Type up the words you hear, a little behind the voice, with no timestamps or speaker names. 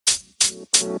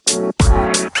Good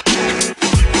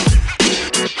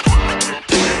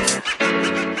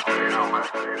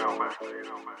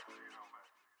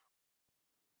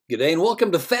day and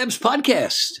welcome to Fab's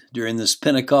Podcast. During this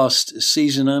Pentecost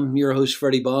season, I'm your host,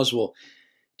 Freddie Boswell,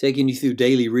 taking you through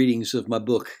daily readings of my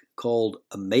book called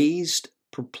Amazed,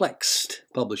 Perplexed,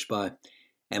 published by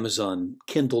Amazon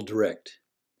Kindle Direct.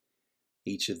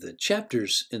 Each of the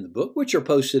chapters in the book, which are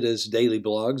posted as daily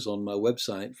blogs on my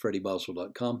website,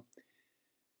 freddieboswell.com,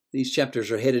 these chapters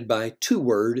are headed by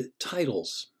two-word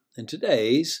titles. And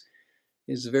today's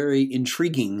is a very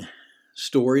intriguing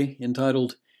story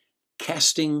entitled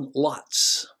Casting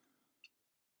Lots.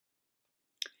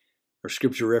 Our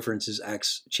scripture reference is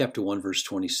Acts chapter 1, verse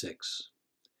 26.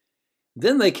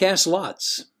 Then they cast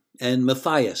lots, and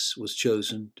Matthias was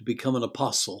chosen to become an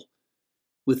apostle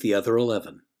with the other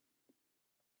 11.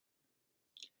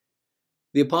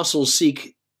 The apostles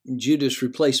seek Judas'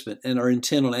 replacement and are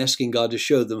intent on asking God to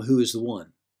show them who is the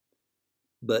one.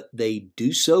 But they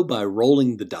do so by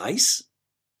rolling the dice?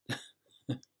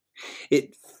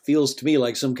 It feels to me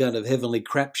like some kind of heavenly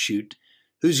crapshoot.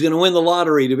 Who's going to win the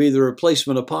lottery to be the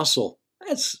replacement apostle?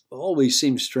 That's always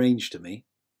seemed strange to me.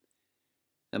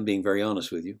 I'm being very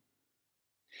honest with you.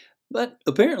 But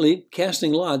apparently,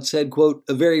 casting lots had, quote,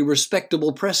 a very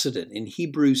respectable precedent in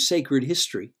Hebrew sacred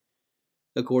history,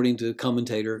 according to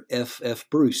commentator F.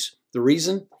 Bruce. The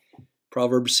reason?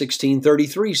 Proverbs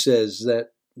 16:33 says that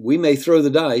we may throw the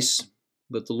dice,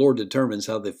 but the Lord determines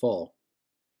how they fall.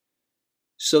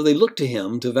 So they looked to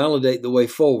him to validate the way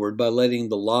forward by letting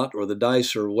the lot or the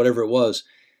dice or whatever it was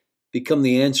become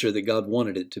the answer that God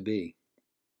wanted it to be.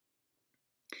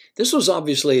 This was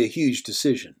obviously a huge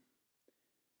decision.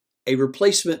 A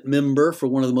replacement member for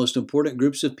one of the most important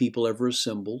groups of people ever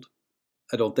assembled.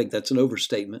 I don't think that's an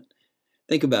overstatement.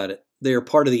 Think about it. They are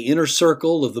part of the inner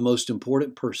circle of the most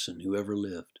important person who ever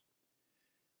lived.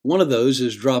 One of those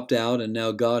has dropped out, and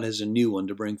now God has a new one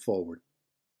to bring forward.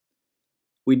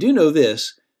 We do know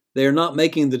this, they are not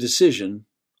making the decision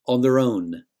on their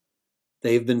own.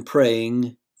 They have been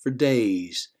praying for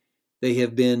days. They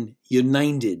have been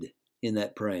united in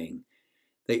that praying.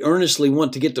 They earnestly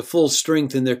want to get to full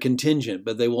strength in their contingent,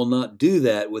 but they will not do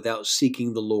that without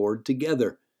seeking the Lord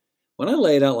together. When I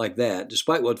lay it out like that,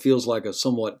 despite what feels like a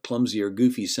somewhat clumsy or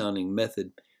goofy-sounding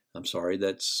method, I'm sorry,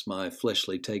 that's my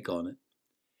fleshly take on it,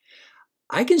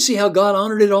 I can see how God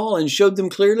honored it all and showed them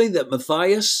clearly that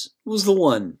Matthias was the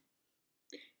one.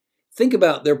 Think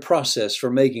about their process for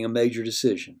making a major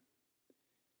decision.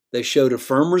 They showed a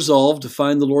firm resolve to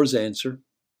find the Lord's answer.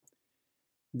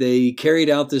 They carried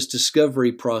out this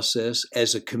discovery process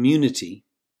as a community,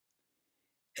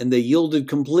 and they yielded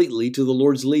completely to the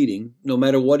Lord's leading, no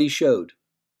matter what He showed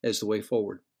as the way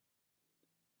forward.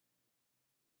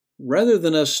 Rather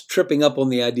than us tripping up on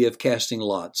the idea of casting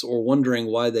lots or wondering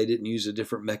why they didn't use a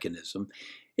different mechanism,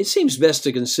 it seems best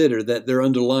to consider that their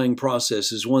underlying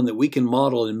process is one that we can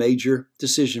model in major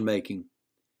decision-making.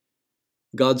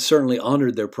 God certainly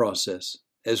honored their process,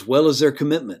 as well as their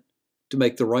commitment to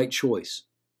make the right choice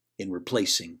in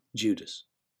replacing Judas.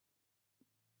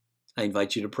 I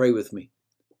invite you to pray with me.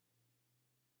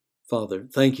 Father,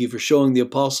 thank you for showing the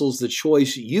apostles the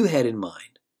choice you had in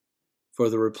mind for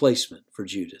the replacement for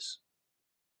Judas.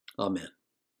 Amen.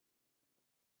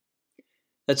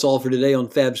 That's all for today on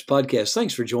Fab's Podcast.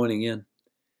 Thanks for joining in.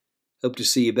 Hope to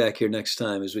see you back here next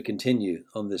time as we continue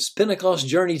on this Pentecost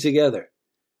journey together.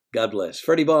 God bless.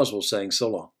 Freddie Boswell saying so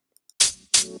long.